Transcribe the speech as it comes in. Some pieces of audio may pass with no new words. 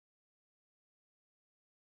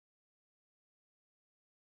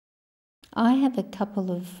I have a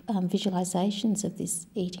couple of visualisations of this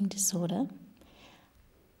eating disorder.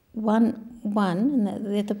 And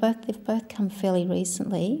they've both come fairly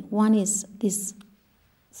recently. One is this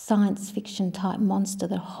science fiction type monster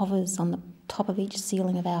that hovers on the top of each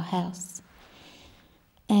ceiling of our house.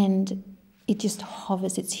 And it just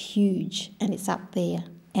hovers, it's huge, and it's up there,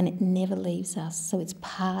 and it never leaves us, so it's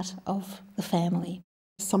part of the family.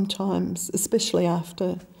 Sometimes, especially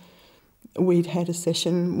after we'd had a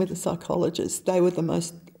session with a psychologist, they were the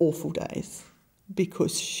most awful days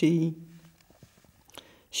because she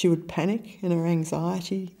would panic and her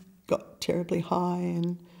anxiety got terribly high,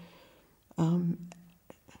 and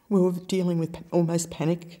we were dealing with almost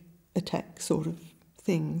panic attack sort of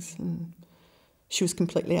things, and she was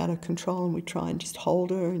completely out of control, and we'd try and just hold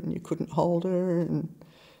her, and you couldn't hold her, and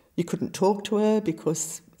you couldn't talk to her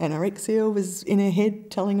because anorexia was in her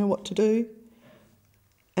head telling her what to do.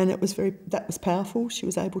 And that was powerful. She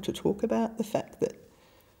was able to talk about the fact that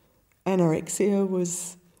anorexia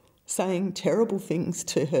was saying terrible things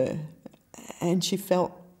to her, and she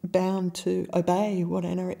felt bound to obey what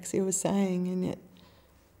anorexia was saying, and yet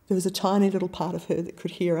there was a tiny little part of her that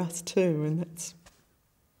could hear us too, and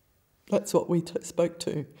that's what we spoke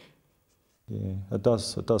to. Yeah, it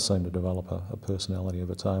does seem to develop a personality of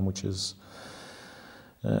its own, which is,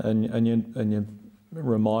 and you're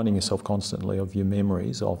reminding yourself constantly of your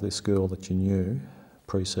memories of this girl that you knew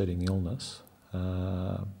preceding illness.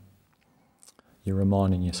 You're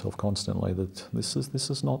reminding yourself constantly that this is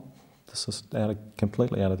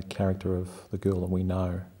completely out of the character of the girl that we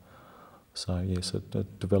know. So yes,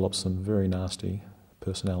 it develops some very nasty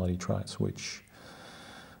personality traits which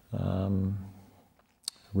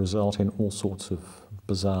result in all sorts of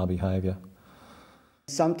bizarre behaviour.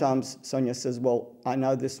 Sometimes Sonia says, well, I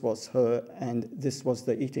know this was her and this was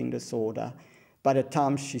the eating disorder, but at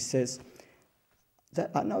times she says,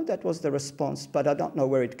 I know that was the response, but I don't know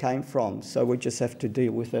where it came from, so we just have to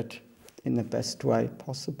deal with it in the best way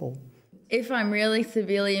possible. If I'm really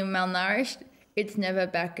severely malnourished, it's never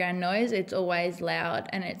background noise, it's always loud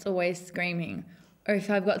and it's always screaming. Or if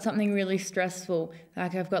I've got something really stressful,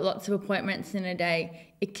 like I've got lots of appointments in a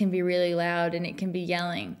day, it can be really loud and it can be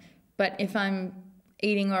yelling. But if I'm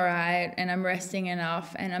eating all right and I'm resting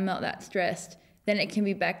enough and I'm not that stressed, then it can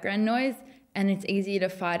be background noise, and it's easier to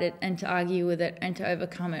fight it and to argue with it and to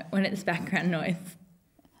overcome it when it's background noise.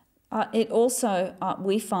 It also,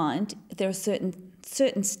 we find there are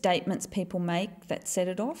certain statements people make that set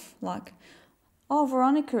it off, like, oh,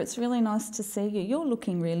 Veronica, it's really nice to see you. You're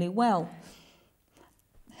looking really well.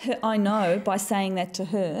 I know by saying that to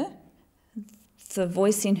her, the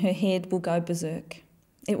voice in her head will go berserk.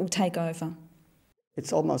 It will take over.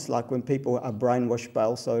 It's almost like when people are brainwashed by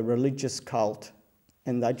also a religious cult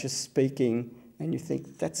and they're just speaking and you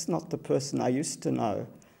think, that's not the person I used to know.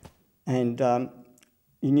 And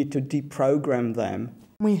you need to deprogram them.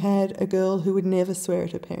 We had a girl who would never swear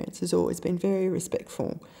at her parents, who's always been very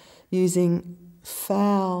respectful, using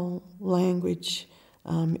foul language,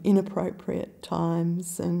 inappropriate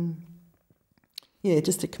times, and yeah,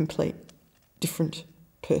 just a complete different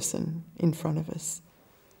person in front of us.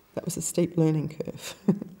 That was a steep learning curve.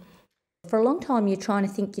 For a long time you're trying to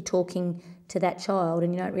think you're talking to that child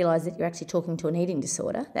and you don't realise that you're actually talking to an eating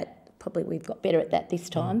disorder. That probably we've got better at that this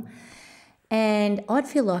time. And I'd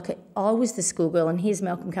feel like I was the schoolgirl and here's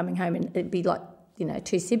Malcolm coming home and it'd be like, you know,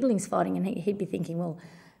 two siblings fighting, and he'd be thinking, well,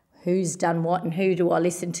 who's done what and who do I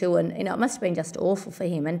listen to? And, you know, it must have been just awful for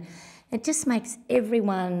him. And it just makes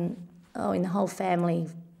everyone, in the whole family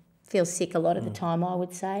feel sick a lot of the time, I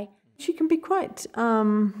would say. She can be quite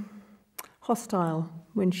hostile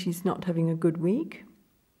when she's not having a good week.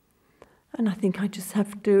 And I think I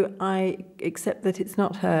accept that it's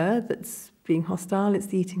not her that's being hostile, it's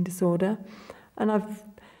the eating disorder. And I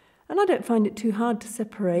don't find it too hard to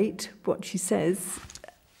separate what she says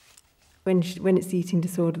when it's the eating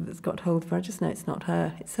disorder that's got hold of her. I just know it's not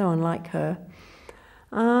her. It's so unlike her.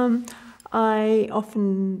 I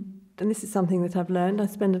often, and this is something that I've learned,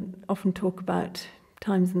 often talk about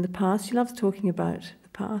times in the past. She loves talking about the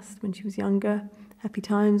past when she was younger, happy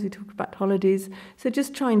times. We talk about holidays. So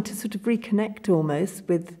just trying to sort of reconnect almost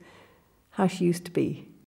with how she used to be.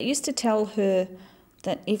 I used to tell her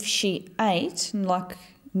that if she ate like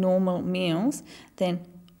normal meals, then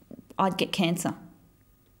I'd get cancer.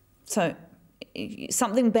 So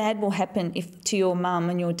something bad will happen to your mum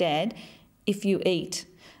and your dad if you eat.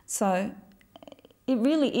 So it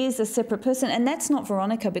really is a separate person, and that's not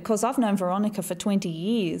Veronica, because I've known Veronica for 20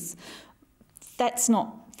 years. That's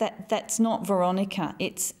not Veronica.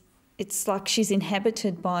 It's like she's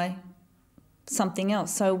inhabited by something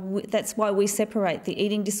else. So that's why we separate the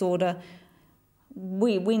eating disorder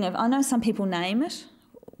we never. I know some people name it.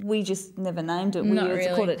 We just never named it. Not We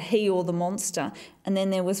really. called it he or the monster. And then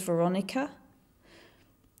there was Veronica.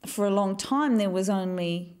 For a long time, there was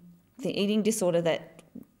only the eating disorder that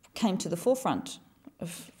came to the forefront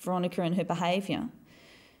of Veronica and her behaviour.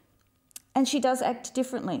 And she does act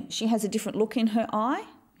differently. She has a different look in her eye.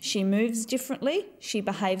 She moves differently. She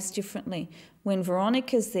behaves differently. When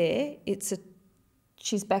Veronica's there,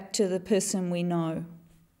 she's back to the person we know.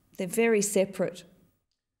 They're very separate.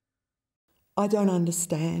 I don't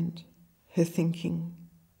understand her thinking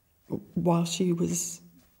while she was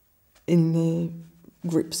in the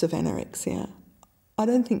grips of anorexia. I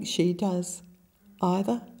don't think she does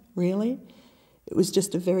either, really. It was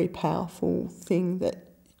just a very powerful thing that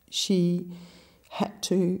she had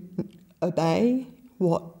to obey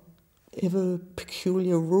whatever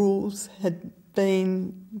peculiar rules had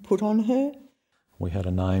been put on her. We had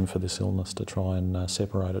a name for this illness to try and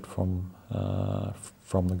separate it from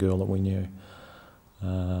the girl that we knew.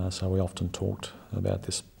 So we often talked about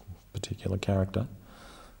this particular character,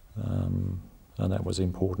 and that was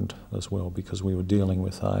important as well because we were dealing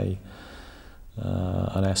with an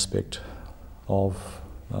aspect of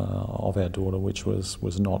our daughter which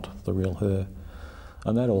was not the real her,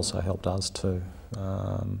 and that also helped us to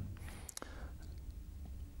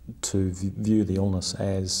view the illness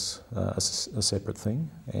as a separate thing,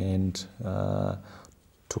 and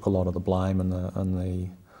took a lot of the blame and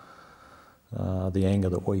the anger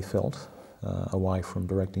that we felt away from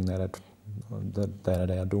directing that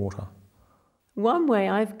at our daughter. One way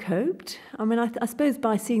I've coped, I suppose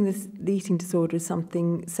by seeing the eating disorder as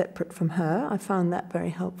something separate from her, I found that very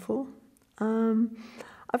helpful.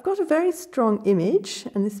 I've got a very strong image,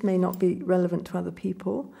 and this may not be relevant to other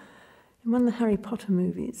people. In one of the Harry Potter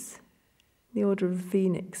movies, The Order of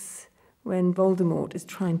Phoenix, when Voldemort is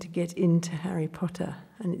trying to get into Harry Potter,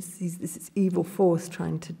 and it's this evil force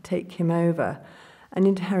trying to take him over, and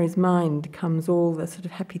into Harry's mind comes all the sort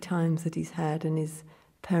of happy times that he's had and his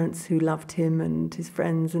parents who loved him and his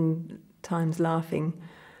friends and times laughing.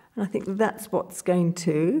 And I think that's what's going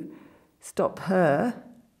to stop her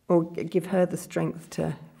or give her the strength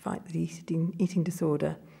to fight the eating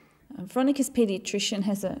disorder. Veronica's paediatrician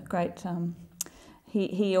has a great...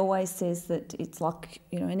 He always says that it's like,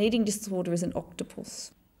 an eating disorder is an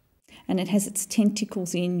octopus, and it has its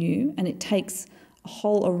tentacles in you, and it takes a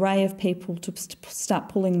whole array of people to start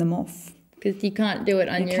pulling them off. Because you can't do it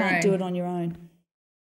on your own. You can't do it on your own.